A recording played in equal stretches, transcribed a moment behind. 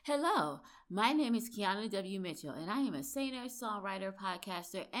Hello, my name is Kiana W. Mitchell, and I am a singer, songwriter,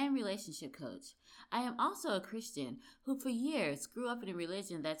 podcaster, and relationship coach. I am also a Christian who, for years, grew up in a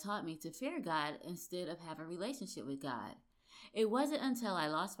religion that taught me to fear God instead of have a relationship with God. It wasn't until I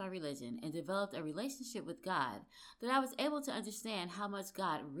lost my religion and developed a relationship with God that I was able to understand how much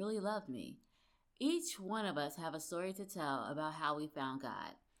God really loved me. Each one of us have a story to tell about how we found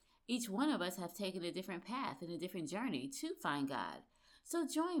God. Each one of us have taken a different path and a different journey to find God. So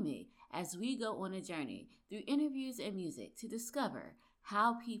join me as we go on a journey through interviews and music to discover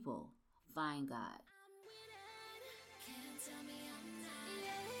how people find God.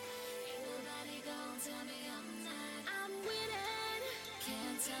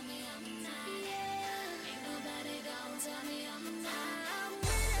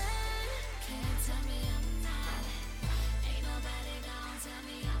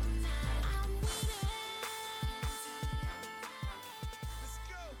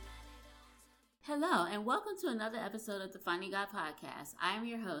 Hello, and welcome to another episode of the Finding God podcast. I am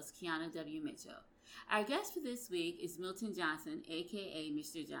your host, Kiana W. Mitchell. Our guest for this week is Milton Johnson, aka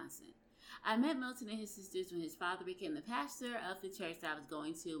Mr. Johnson. I met Milton and his sisters when his father became the pastor of the church that I was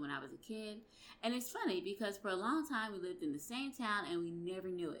going to when I was a kid. And it's funny because for a long time we lived in the same town and we never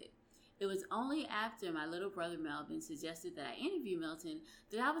knew it. It was only after my little brother Melvin suggested that I interview Milton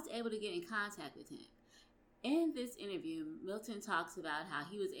that I was able to get in contact with him. In this interview, Milton talks about how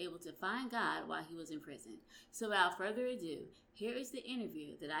he was able to find God while he was in prison. So without further ado, here is the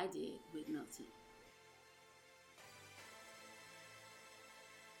interview that I did with Milton.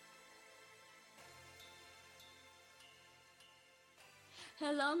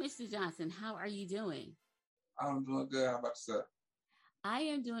 Hello, Mr. Johnson. How are you doing? I'm doing good. How about yourself? I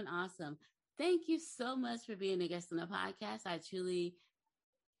am doing awesome. Thank you so much for being a guest on the podcast. I truly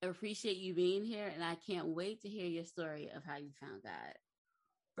appreciate you being here, and I can't wait to hear your story of how you found God.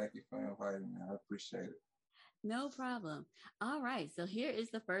 Thank you for inviting me. I appreciate it. No problem. All right. So here is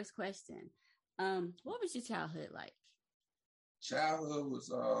the first question. What was your childhood like? Childhood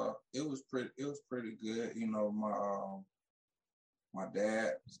was it was pretty good. My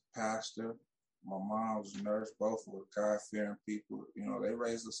dad was a pastor. My mom was a nurse. Both were God fearing people. They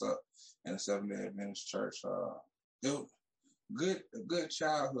raised us up in a Seventh-day Adventist church. It was a good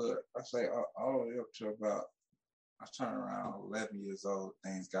childhood. I say all the way up to about I turned around 11 years old.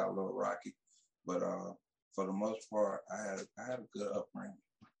 Things got a little rocky, but for the most part, I had a good upbringing.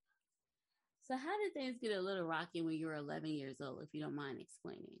 So how did things get a little rocky when you were 11 years old, if you don't mind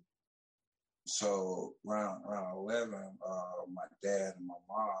explaining? So around 11, my dad and my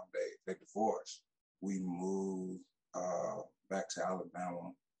mom they divorced. We moved back to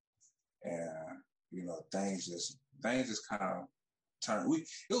Alabama, and things just kind of turned.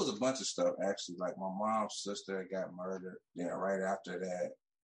 It was a bunch of stuff actually. Like my mom's sister got murdered. Then right after that,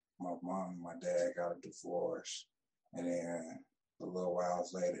 my mom and my dad got a divorce, and then a little while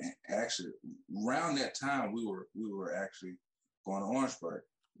later, and actually around that time we were actually going to Orangeburg.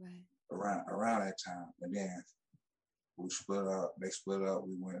 Right. Around that time, and then we split up. They split up.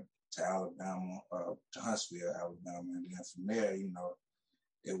 We went to Alabama, to Huntsville, Alabama, and then from there,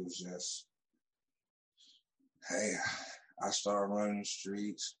 it was just, hey, I started running the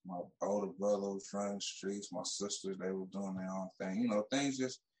streets. My older brother was running the streets. My sisters, they were doing their own thing.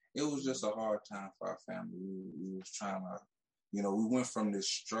 It was just a hard time for our family. We was trying to, we went from this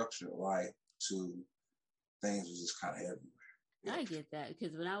structured life to things was just kind of everywhere. I get that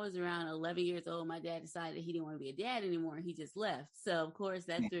because when I was around 11 years old, my dad decided he didn't want to be a dad anymore and he just left. So, of course,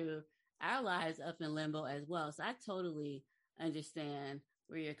 that threw our lives up in limbo as well. So I totally understand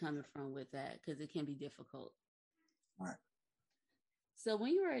where you're coming from with that because it can be difficult. Right. So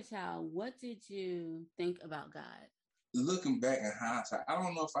when you were a child, what did you think about God? Looking back in hindsight, I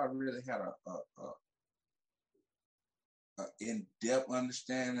don't know if I really had a in-depth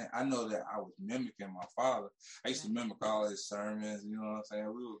understanding. I know that I was mimicking my father. I used to mimic all his sermons, you know what I'm saying?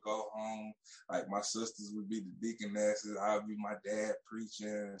 We would go home, like my sisters would be the deaconesses, I would be my dad preaching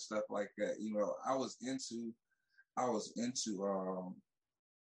and stuff like that. I was into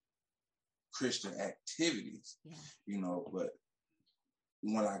Christian activities, but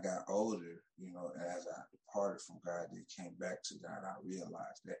when I got older, as I departed from God and came back to God, I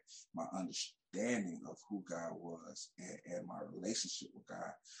realized that my understanding of who God was and my relationship with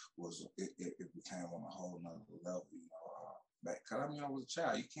God it became on a whole nother level, because I was a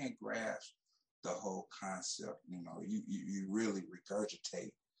child. You can't grasp the whole concept, you really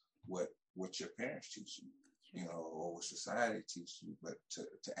regurgitate what your parents teach you, or what society teaches you, but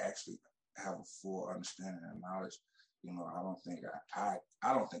to actually have a full understanding and knowledge, I don't think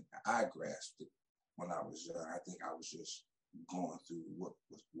I grasped it when I was young. I think I was just going through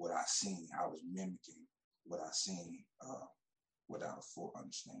what I seen. I was mimicking what I seen without a full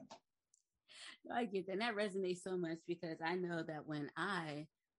understanding. I get that. And that resonates so much because I know that when I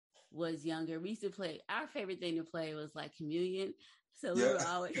was younger, we used to play, our favorite thing to play was like communion. So we would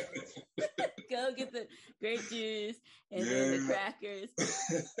always go get the grape juice and then the crackers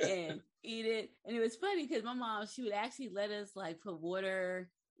and eat it. And it was funny because my mom, she would actually let us like put water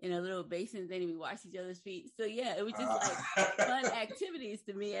in a little basin thing and we wash each other's feet. So yeah, it was just like fun activities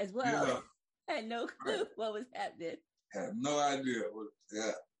to me as well. Yeah. I had no clue what was happening. Had no idea.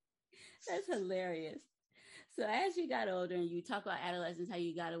 Yeah. That's hilarious. So as you got older and you talk about adolescence, how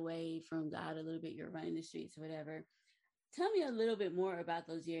you got away from God a little bit, you're running the streets or whatever. Tell me a little bit more about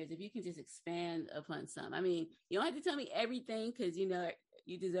those years. If you can just expand upon some. I mean, you don't have to tell me everything because, you know,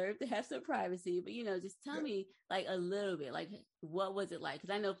 you deserve to have some privacy, but, you know, just tell me like a little bit, like what was it like?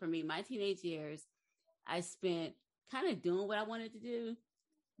 Because I know for me, my teenage years, I spent kind of doing what I wanted to do,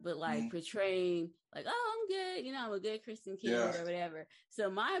 but like portraying like, oh, I'm good. You know, I'm a good Christian kid or whatever. So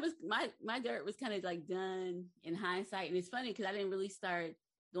my dirt was kind of like done in hindsight. And it's funny because I didn't really start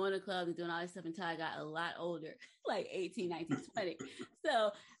going to clubs and doing all this stuff until I got a lot older, like 18, 19, 20.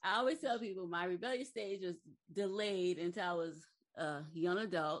 So I always tell people my rebellious stage was delayed until I was a young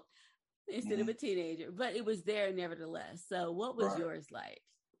adult instead of a teenager, but it was there nevertheless. So what was yours like?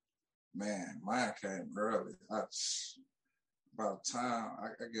 Man, mine came early. By the time, I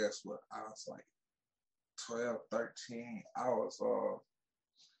guess what, I was like 12, 13, I was,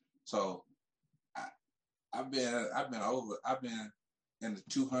 so I've been in the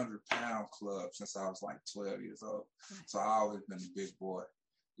 200-pound club since I was like 12 years old. So I always been a big boy,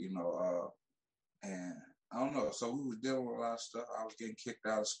 you know, and I don't know. So we were dealing with a lot of stuff. I was getting kicked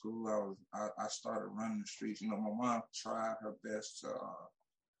out of school. I started running the streets. You know, my mom tried her best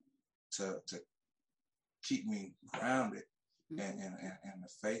to keep me grounded and the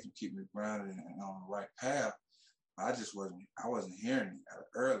faith and keep me grounded and on the right path. I wasn't hearing it at an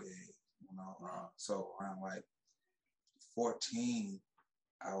early age, you know. So around like 14,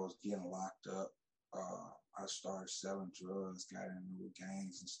 I was getting locked up. I started selling drugs, got into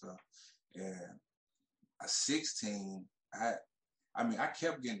gangs and stuff. And at 16, I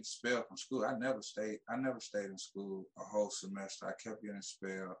kept getting expelled from school. I never stayed in school a whole semester. I kept getting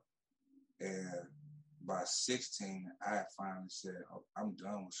expelled. And by 16, I had finally said, oh, I'm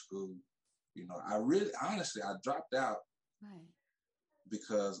done with school. You know, I dropped out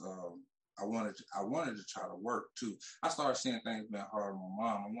because I wanted to try to work too. I started seeing things being hard on my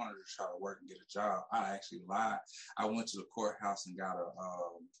mom. I wanted to try to work and get a job. I actually lied. I went to the courthouse and got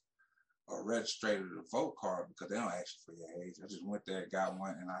a registration to vote card because they don't ask you for your age. I just went there, got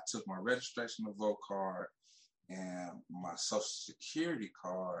one, and I took my registration to vote card and my social security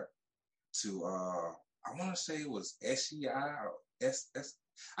card to I want to say it was SEI or SS.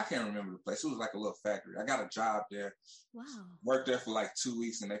 I can't remember the place. It was like a little factory. I got a job there. Wow. Worked there for like 2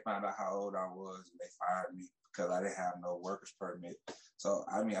 weeks, and they found out how old I was, and they fired me because I didn't have no workers permit. So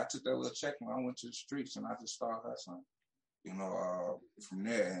I took that little check and I went to the streets and I just started hustling. You know, from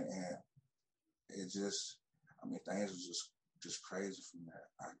there, and it just, things was just crazy from there.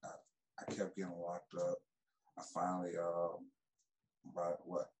 I kept getting locked up. I finally,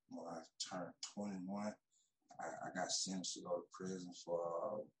 when I turned 21, I got sentenced to go to prison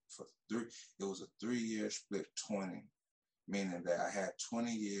for 3. It was a 3-year split 20, meaning that I had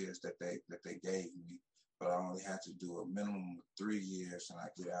 20 years that they gave me, but I only had to do a minimum of 3 years, and I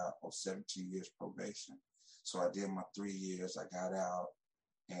get out on 17 years probation. So I did my 3 years. I got out,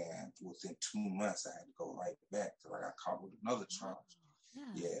 and within 2 months, I had to go right back because I got caught with another charge.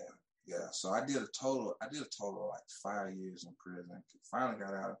 Yeah. So I did a total of like 5 years in prison. Finally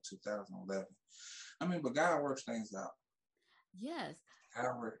got out in 2011. But God works things out. Yes.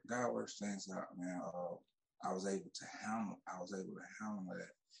 God works things out, man. I was able to handle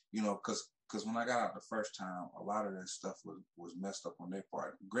that, you know, because when I got out the first time, a lot of that stuff was messed up on their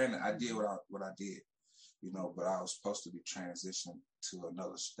part. Granted, I did what I did, you know, but I was supposed to be transitioned to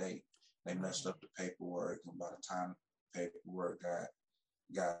another state. They messed up the paperwork, and by the time the paperwork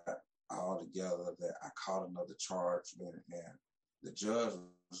got all together, that I caught another charge, and the judge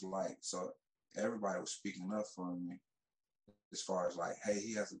was like, so everybody was speaking up for me as far as like, hey,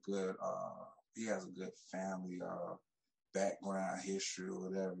 he has a good family background, history, or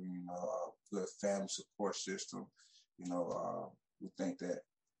whatever, you know, good family support system. You know, we think that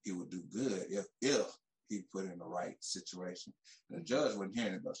he would do good if he put in the right situation. And the judge wasn't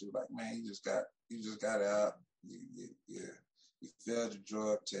hearing it, but she was like, man, you just got out. You failed your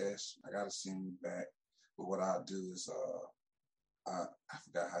drug test. I got to send you back. But what I'll do is, I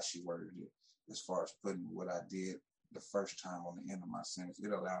forgot how she worded it as far as putting what I did the first time on the end of my sentence.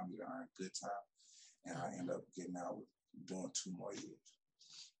 It allowed me to earn good time, and I ended up getting out with doing 2 more years.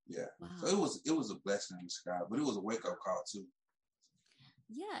 Yeah. Wow. So it was a blessing in disguise, but it was a wake up call too.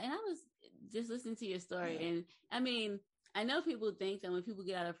 Yeah, and I was just listening to your story, and I mean, I know people think that when people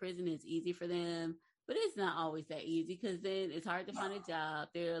get out of prison, it's easy for them, but it's not always that easy, because then it's hard to find a job.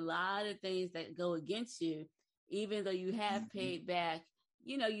 There are a lot of things that go against you, even though you have paid back.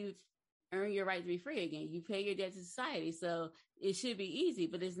 You know, you've earned your right to be free again. You pay your debt to society, so it should be easy,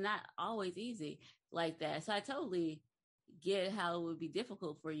 but it's not always easy like that. So I totally get how it would be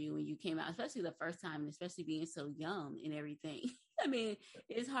difficult for you when you came out, especially the first time, and especially being so young and everything. I mean,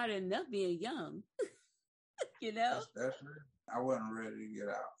 it's hard enough being young, you know? That's right. I wasn't ready to get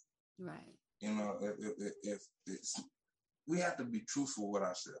out. Right. You know, if it's, we have to be truthful with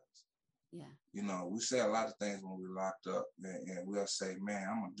ourselves. Yeah. You know, we say a lot of things when we're locked up, and we'll say, man,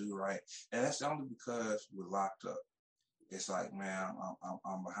 I'm going to do right. And that's only because we're locked up. It's like, man,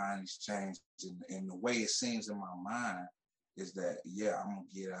 I'm behind these chains. And the way it seems in my mind is that, yeah, I'm going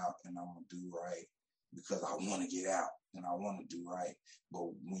to get out and I'm going to do right because I want to get out and I want to do right. But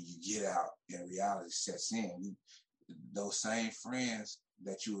when you get out and reality sets in, those same friends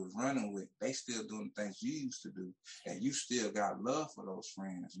that you was running with, they still doing the things you used to do, and you still got love for those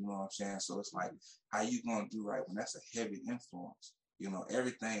friends. You know what I'm saying? So it's like, how you gonna do right when that's a heavy influence? You know,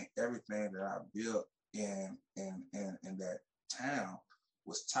 everything that I built in that town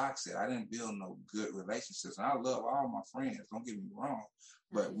was toxic. I didn't build no good relationships, and I love all my friends. Don't get me wrong,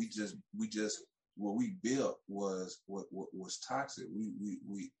 but we just what we built was toxic.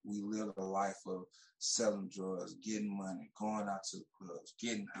 We lived a life of selling drugs, getting money, going out to the clubs,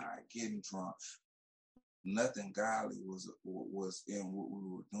 getting high, getting drunk. Nothing godly was in what we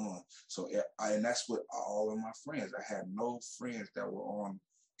were doing. So, and that's what all of my friends. I had no friends that were on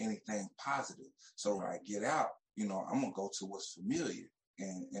anything positive. So when I get out, you know, I'm gonna go to what's familiar.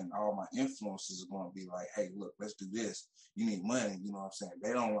 And all my influences are going to be like, hey, look, let's do this. You need money. You know what I'm saying?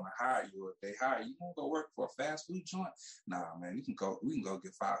 They don't want to hire you. If they hire you, you want to go work for a fast food joint? Nah, man, we can go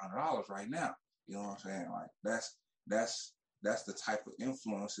get $500 right now. You know what I'm saying? Like that's the type of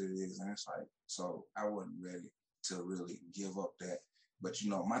influence it is. And it's like, so I wasn't ready to really give up that. But, you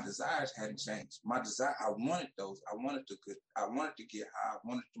know, my desires hadn't changed. My desire, I wanted those. I wanted to get high. I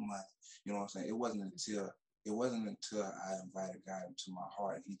wanted the money. You know what I'm saying? It wasn't until I invited God into my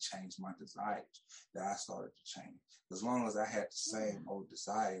heart and he changed my desires that I started to change. As long as I had the same old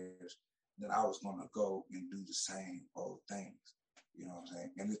desires, then I was going to go and do the same old things. You know what I'm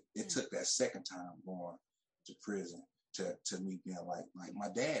saying? And it took that second time going to prison to me being like my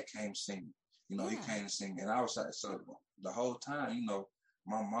dad came singing. You know, he came to sing, and I was like, so the whole time, you know,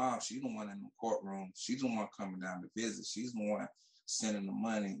 my mom, she's the one in the courtroom. She's the one coming down to visit. She's the one sending the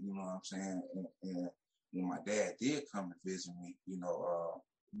money, you know what I'm saying? And when my dad did come to visit me, you know,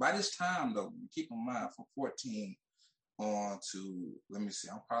 by this time, though, keep in mind, from 14 on to, let me see,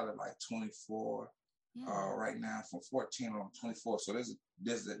 I'm probably like 24 right now, from 14 on 24. So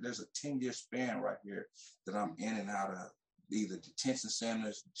there's a 10-year span right here that I'm in and out of either detention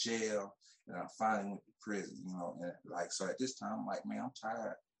centers, jail, and I finally went to prison, you know. And like, so at this time, I'm like, man, I'm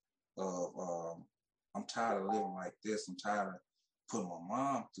tired of living like this. I'm tired of putting my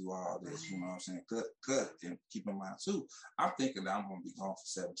mom through all this, you know what I'm saying? And keep in mind too, I'm thinking that I'm gonna be gone for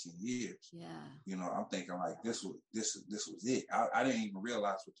 17 years. Yeah. You know, I'm thinking like this was it. I didn't even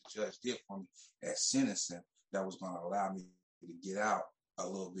realize what the judge did for me at sentencing that was gonna allow me to get out a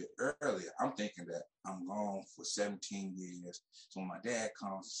little bit earlier. I'm thinking that I'm gone for 17 years. So when my dad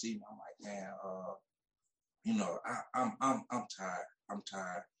comes to see me, I'm like, man, you know, I'm tired. I'm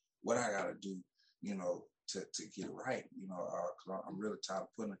tired. What I gotta do, you know, to get it right, you know, because I'm really tired of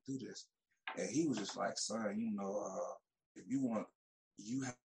putting it through this. And he was just like, son, you know, if you want, you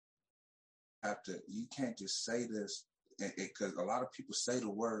have to, you can't just say this, because a lot of people say the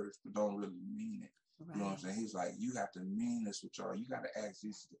words but don't really mean it. Right. You know what I'm saying? He's like, you have to mean this with y'all. You got to ask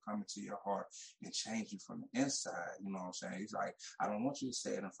Jesus to come into your heart and change you from the inside. You know what I'm saying? He's like, I don't want you to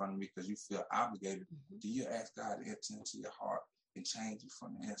say it in front of me because you feel obligated. Mm-hmm. Do you ask God to enter into your heart and change you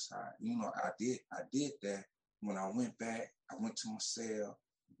from the inside? You know, I did that when I went back. I went to my cell,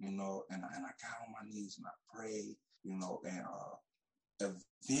 you know, and I got on my knees and I prayed, you know, and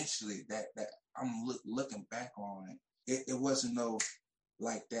eventually that I'm looking back on it. It wasn't no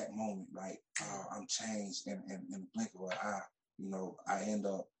like that moment, like I'm changed in the blink of an eye. You know, I end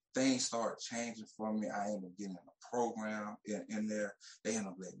up, things start changing for me. I end up getting a program in there. They end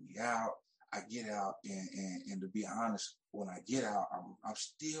up letting me out. I get out, and to be honest, when I get out, I'm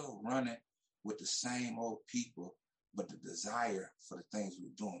still running with the same old people, but the desire for the things we're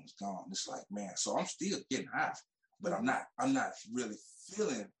doing is gone. It's like, man, so I'm still getting high. but I'm not really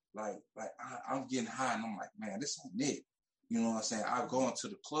feeling like I'm getting high, and I'm like, man, this ain't it. You know what I'm saying? I go into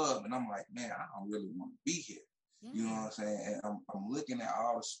the club and I'm like, man, I don't really want to be here. Yeah. You know what I'm saying? And I'm looking at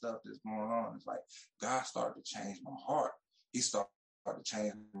all the stuff that's going on. It's like God started to change my heart. He started to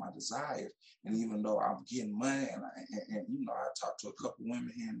change my desires. And even though I'm getting money and you know, I talked to a couple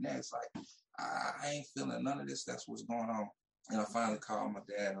women here and there, it's like, I ain't feeling none of this. That's what's going on. And I finally called my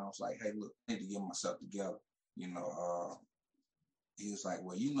dad and I was like, hey, look, I need to get myself together. You know, he was like,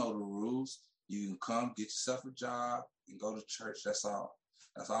 well, you know the rules. You can come get yourself a job and go to church. That's all.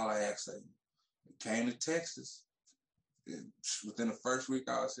 That's all I asked of you. Came to Texas. Within the first week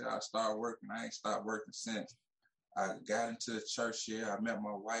I was here, I started working. I ain't stopped working since. I got into the church here. I met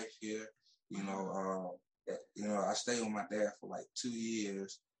my wife here. You know, I stayed with my dad for like 2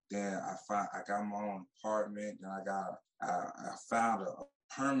 years. Then I got my own apartment. Then I found a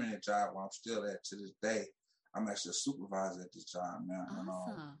permanent job where I'm still at to this day. I'm actually a supervisor at this job now.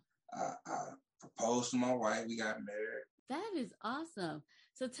 Awesome. And I proposed to my wife. We got married. That is awesome.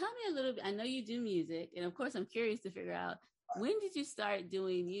 So tell me a little bit. I know you do music, and of course, I'm curious to figure out, when did you start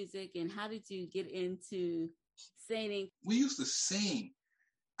doing music, and how did you get into singing? We used to sing.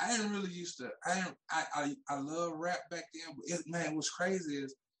 I didn't really used to. I love rap back then, but it was crazy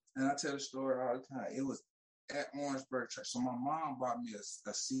is, and I tell the story all the time. It was at Orangeburg Church. So my mom bought me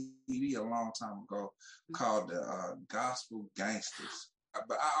a CD a long time ago called the Gospel Gangsters.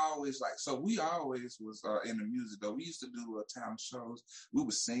 But I always we always was in the music though. We used to do talent shows. We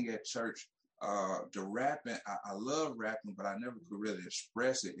would sing at church. The rapping, I love rapping, but I never could really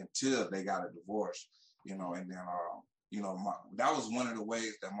express it until they got a divorce, you know, and then, you know, that was one of the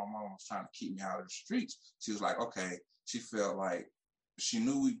ways that my mom was trying to keep me out of the streets. She was like, okay, she felt like she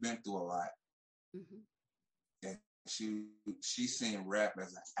knew we'd been through a lot. Mm-hmm. And she seen rap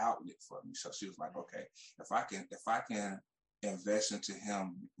as an outlet for me. So she was like, okay, if I can invest into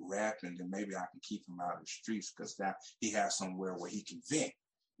him rapping, then maybe I can keep him out of the streets because now he has somewhere where he can vent.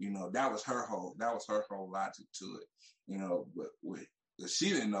 You know, that was her whole logic to it. You know, but what she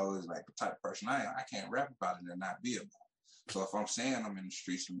didn't know is like the type of person I am. I can't rap about it and not be about it. So if I'm saying I'm in the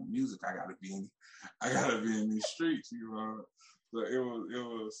streets with my music, I gotta be in these streets, you know. So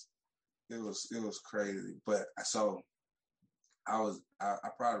it was crazy. But so I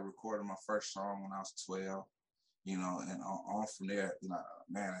probably recorded my first song when I was 12, you know, and on from there, you know,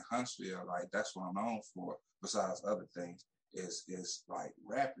 man, in Huntsville, like that's what I'm known for, besides other things, is like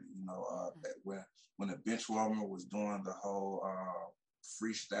rapping, you know, when the Benchwarmer was doing the whole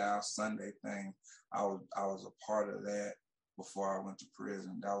freestyle Sunday thing, I was a part of that before I went to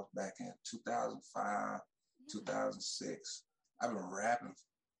prison. That was back in 2005, 2006. I've been rapping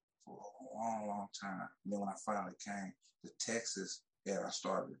for a long, long time. And then when I finally came to Texas, and I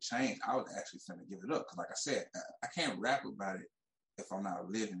started to change, I was actually finna give it up. Because like I said, I can't rap about it if I'm not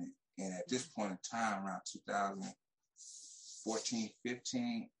living it. And at this point in time, around 2014,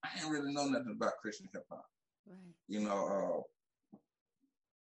 15, I didn't really know nothing about Christian hip hop. Right. You know,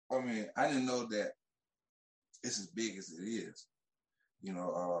 I mean, I didn't know that it's as big as it is. You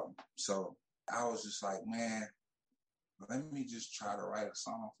know, so I was just like, man, let me just try to write a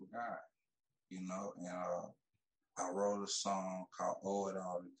song for God. You know, and I wrote a song called "Owe It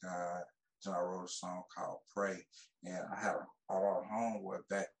All to God." Then I wrote a song called "Pray," and I had our homeboy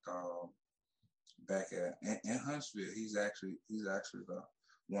back in Huntsville. He's actually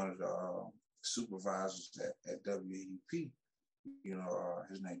one of the supervisors at WEP. You know,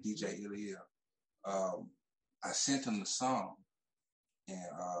 his name DJ Ilya. I sent him the song,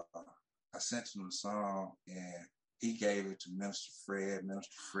 and he gave it to Minister Fred.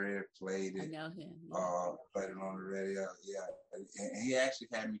 Minister Fred played it. I know him. Yeah. Played it on the radio. Yeah, and he actually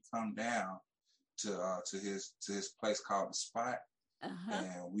had me come down to his place called The Spot,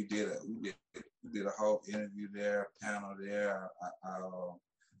 and we did a whole interview there, panel there.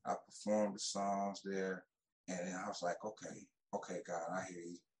 I performed the songs there, and I was like, okay, God, I hear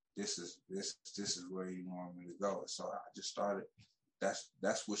you. This is where you want me to go. So I just started. That's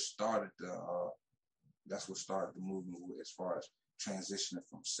what started the movement as far as transitioning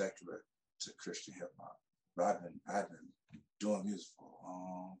from secular to Christian hip hop. But I've been doing music for a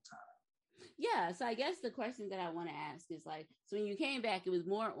long time. Yeah, so I guess the question that I want to ask is like, so when you came back, it was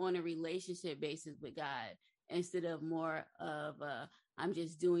more on a relationship basis with God instead of more of I'm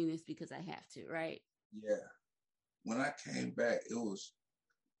just doing this because I have to, right? Yeah. When I came back, it was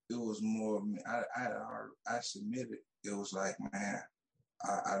more. I submitted. It was like, man,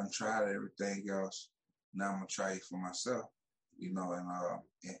 I done tried everything else. Now I'm gonna try it for myself, you know, and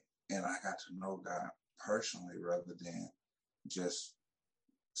I got to know God personally rather than just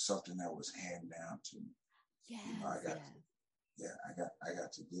something that was handed down to me. Yes, you know, I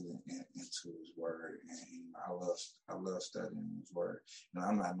got to get into His Word, and I love studying His Word. You know,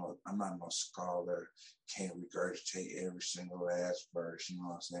 I'm not no scholar, can't regurgitate every single last verse. You know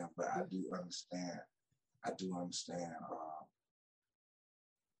what I'm saying? But I do understand.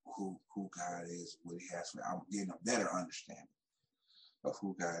 Who God is, what He has for me. I'm getting a better understanding of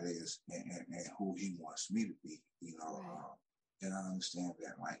who God is and who He wants me to be. You know, right. And I understand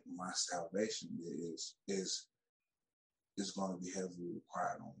that like my salvation is going to be heavily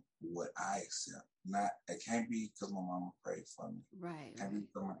required on what I accept. Not it can't be because my mama prayed for me. Right. It can't be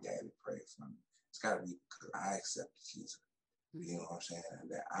because my daddy prayed for me. It's got to be because I accept Jesus. Mm-hmm. You know what I'm saying? And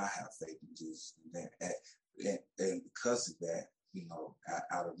that I have faith in Jesus. And because of that, you know,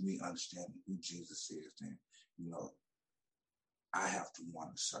 out of me understanding who Jesus is, then, you know, I have to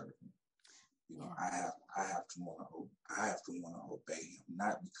want to serve Him. You know, yeah. I have to want to obey Him,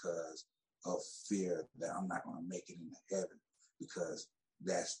 not because of fear that I'm not going to make it into heaven, because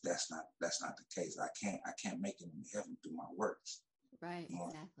that's not the case. I can't make it into heaven through my works. Right. You know?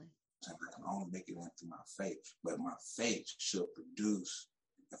 Exactly. I can only make it in through my faith, but my faith should produce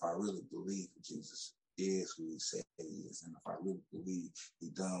if I really believe Jesus is who He said He is, and if I really believe He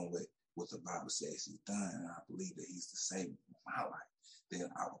done what the Bible says He's done, and I believe that He's the Savior of my life, then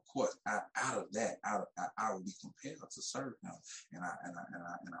of course out of that I will be compelled to serve Him, and I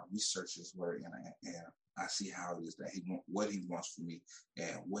research His Word, and I see how it is that what He wants for me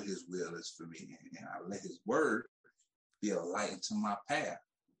and what His will is for me, and I let His Word be a light into my path.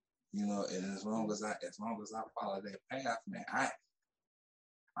 You know, and as long as I follow that path, man, I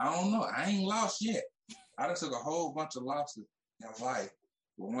don't know. I ain't lost yet. I done took a whole bunch of losses in life.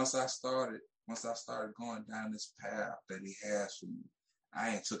 But once I started going down this path that He has for me,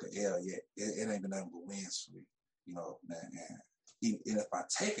 I ain't took an L yet. It ain't been nothing but wins for me. You know, and if I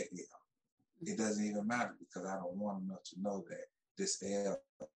take an L, it doesn't even matter because I don't want enough to know that this L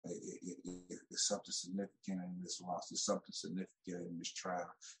is something significant in this loss. There's something significant in this trial.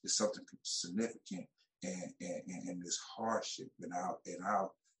 There's something significant in this hardship, and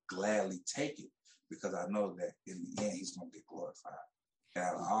I'll gladly take it because I know that in the end He's going to get glorified. And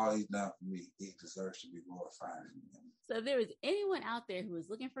out of all He's done for me, He deserves to be glorified in the end. So if there is anyone out there who is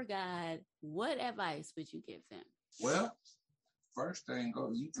looking for God, what advice would you give them? Well, first thing,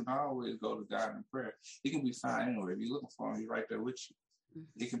 you can always go to God in prayer. He can be found anywhere. If you're looking for Him, He's right there with you.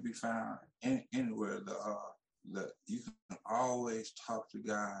 Mm-hmm. He can be found anywhere. You can always talk to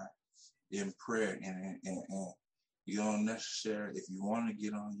God in prayer, and you don't necessarily, if you want to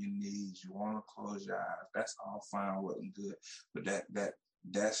get on your knees, you want to close your eyes, that's all fine, well and good. But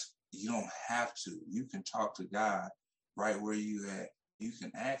that's you don't have to. You can talk to God right where you at. You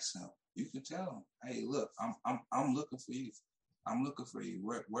can ask Him. You can tell Him, hey, look, I'm looking for you. I'm looking for you.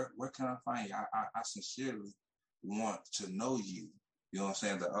 Where can I find you? I sincerely want to know you. You know what I'm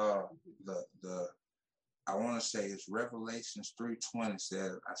saying? The I want to say it's Revelations 3:20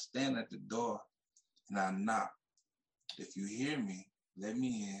 says, I stand at the door and I knock. If you hear me, let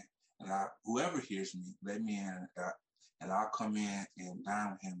me in. And whoever hears me, let me in. And I'll come in and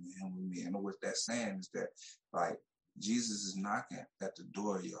dine with Him and Him with me. And what that's saying is that, like, Jesus is knocking at the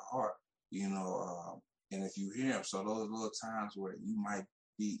door of your heart, you know, and if you hear Him, so those little times where you might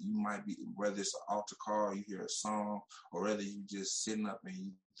be, whether it's an altar call, you hear a song, or whether you just sitting up and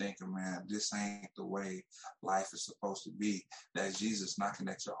you thinking, man, this ain't the way life is supposed to be, that's Jesus knocking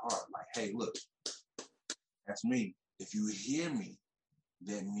at your heart. Like, hey, look, that's me. If you hear me,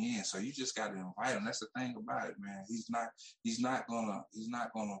 let me in. So you just got to invite Him. That's the thing about it, man. He's not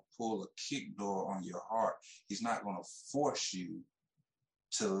gonna pull a kick door on your heart. He's not gonna force you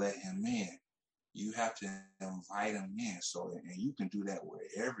to let Him in. You have to invite Him in. So, and you can do that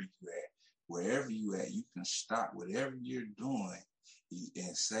wherever you at. Wherever you at, you can stop whatever you're doing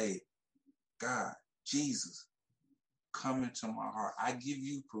and say, God, Jesus, come into my heart. I give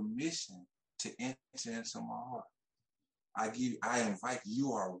you permission to enter into my heart. I invite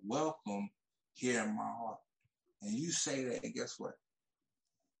you are welcome here in my heart. And you say that, and guess what?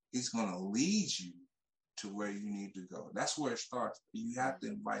 He's going to lead you to where you need to go. That's where it starts. You have to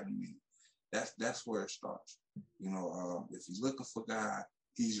invite Him in. That's where it starts. You know, if you're looking for God,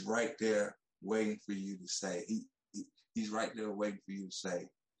 He's right there waiting for you to say, He's right there waiting for you to say,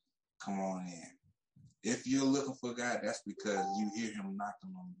 come on in. If you're looking for God, that's because you hear Him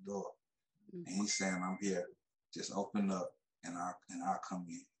knocking on the door. Mm-hmm. And He's saying, I'm here. Just open up and I'll come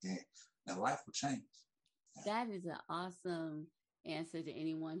in. And life will change. That is an awesome answer to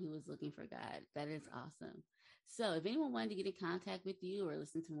anyone who is looking for God. That is awesome. So if anyone wanted to get in contact with you or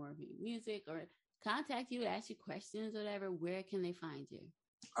listen to more of your music or contact you and ask you questions or whatever, where can they find you?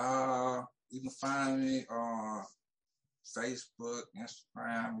 You can find me on Facebook,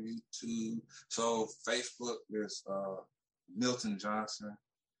 Instagram, YouTube. So Facebook is Milton Johnson.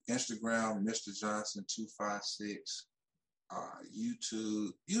 Instagram, Mr. Johnson 256.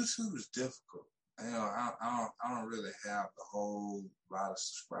 YouTube is difficult. I don't really have the whole lot of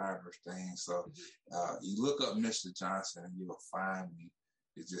subscribers thing. So you look up Mr. Johnson and you'll find me.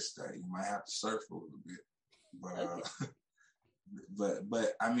 It's just you might have to surf a little bit, but okay.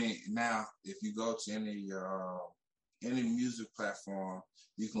 but I mean, now if you go to any music platform,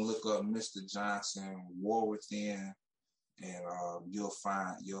 you can look up Mr. Johnson War Within, and you'll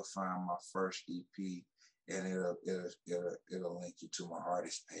find my first EP, and it'll link you to my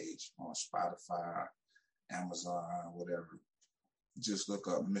artist page on Spotify, Amazon, whatever. Just look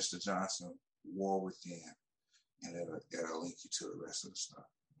up Mr. Johnson War Within, and it'll link you to the rest of the stuff.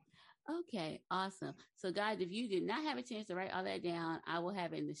 Okay, awesome. So guys, if you did not have a chance to write all that down, I will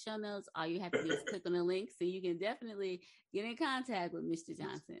have it in the show notes. All you have to do is click on the link, so you can definitely get in contact with Mr.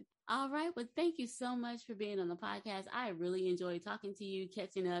 Johnson. All right. Well, thank you so much for being on the podcast. I really enjoyed talking to you,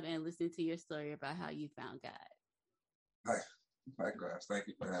 catching up, and listening to your story about how you found God. Hi. Likewise. Thank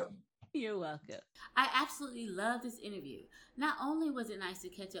you for having me. You're welcome. I absolutely love this interview. Not only was it nice to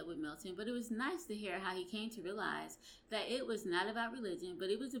catch up with Milton, but it was nice to hear how he came to realize that it was not about religion, but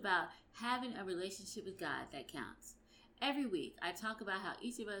it was about having a relationship with God that counts. Every week, I talk about how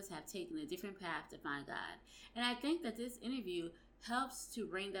each of us have taken a different path to find God. And I think that this interview helps to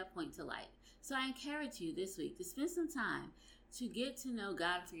bring that point to light. So I encourage you this week to spend some time to get to know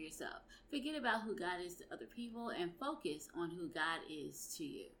God for yourself. Forget about who God is to other people and focus on who God is to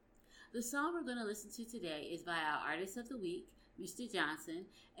you. The song we're going to listen to today is by our artist of the week, Mr. Johnson,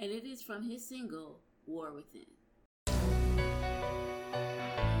 and it is from his single, War Within.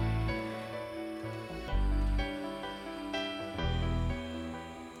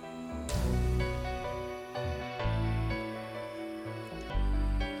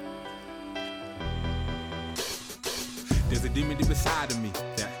 There's a demon deep inside of me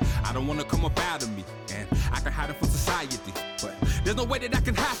that I don't want to come up out of me, and I can hide it from society, but there's no way that I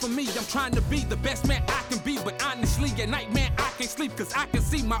can hide from me. I'm trying to be the best man I can be, but honestly at night, man, I can't sleep, cause I can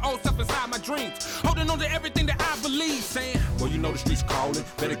see my old self inside my dreams, holding on to everything that I believe, saying, well, you know the streets calling,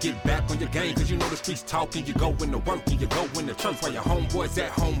 better get back on your game, cause you know the streets talking. You go into work and you go into church while your homeboys at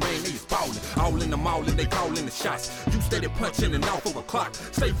home, man, they is ballin', all in the mall and they callin' the shots. You steady punching and off of a clock,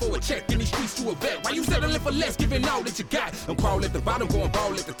 stay for a check in these streets to a vet. Why you settling for less, giving all that you got? I'm crawl at the bottom, going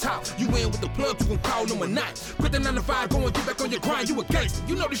ball at the top. You in with the plug, you can call them or not. Quit the 9 to 5, go and get back on your grind. You a gangster,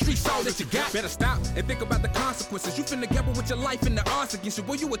 you know the streets all that you got. Better stop and think about the consequences. You finna gamble with your life in the odds against you.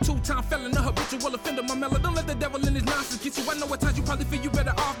 Boy, you a 2-time felon, a habitual offender. My mellow, don't let the devil in his nonsense get you. I know at times you probably feel you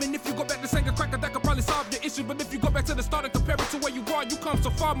better off, and if you go back to singing cracker, that could probably solve your issue. But if you go back to the start and compare it to where you are, you come so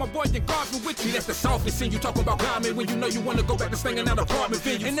far, my boy, and God's been with you. That's the softest in you talking about God, man, when you know you wanna go back to singing out apartment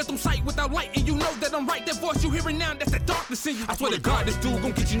venue. And if I'm sight without light, and you know that I'm right, that voice you hearing now, that's the darkness in you. I swear to God, this dude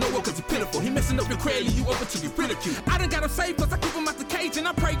gon' get you nowhere cause he's pitiful. He messing up your credit, you over to your ridicule. I done got him saved cause I keep him out the cage, and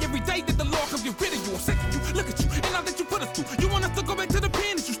I pray every day that the Lord come get rid of you. I'm sick of you, look at you, and all that you put us through. You want us to go back to the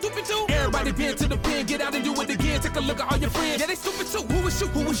pen, is you stupid too? Everybody been to the pen, get out and do it again. Take a look at all your friends, yeah, they stupid too. Who is you?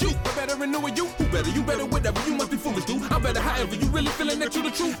 Who is you? I better renew you. Who better? You better whatever, you must be foolish, dude. I better however, you really feeling that you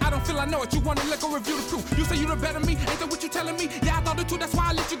the truth. I don't feel I know it, you wanna let go review the proof. You say you the better me, ain't that what you telling me? Yeah, I thought it too, that's why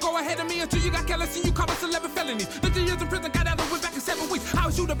I let you go ahead of me until you got careless and you caught us 11 felonies. 50 years in prison, got out and went back in 7 weeks. How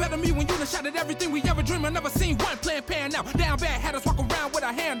is you the better me when you done shot at everything we ever dreamed? I never seen one plan pan out. Down bad, had us walk around with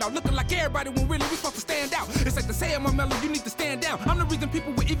our hand out, looking like everybody when really we supposed to stand out. It's like to say in my mellow, you need to stand down. I'm the reason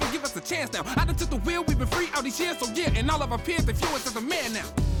people would even give us a chance now. I done took the wheel, we've been free all these years, so yeah, and all of our peers, they view us as a man now.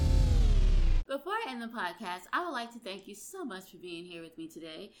 Before I end the podcast, I would like to thank you so much for being here with me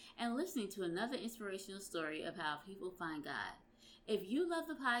today and listening to another inspirational story of how people find God. If you love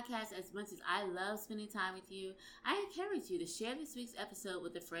the podcast as much as I love spending time with you, I encourage you to share this week's episode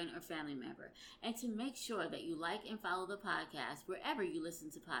with a friend or family member, and to make sure that you like and follow the podcast wherever you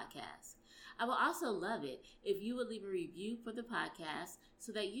listen to podcasts. I will also love it if you would leave a review for the podcast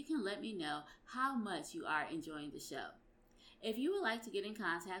so that you can let me know how much you are enjoying the show. If you would like to get in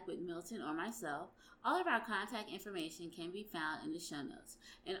contact with Milton or myself, all of our contact information can be found in the show notes,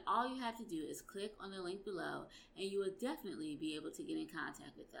 and all you have to do is click on the link below and you will definitely be able to get in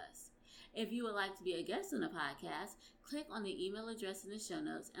contact with us. If you would like to be a guest on the podcast, click on the email address in the show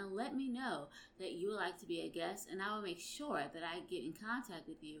notes and let me know that you would like to be a guest, and I will make sure that I get in contact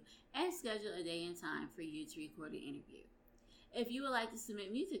with you and schedule a day and time for you to record an interview. If you would like to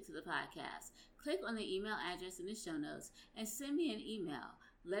submit music to the podcast, click on the email address in the show notes and send me an email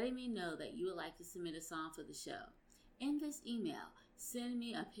letting me know that you would like to submit a song for the show. In this email, Send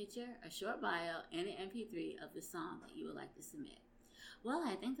me a picture, a short bio, and an MP3 of the song that you would like to submit. Well,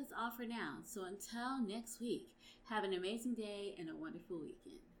 I think that's all for now. So until next week, have an amazing day and a wonderful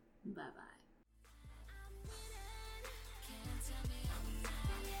weekend. Bye-bye.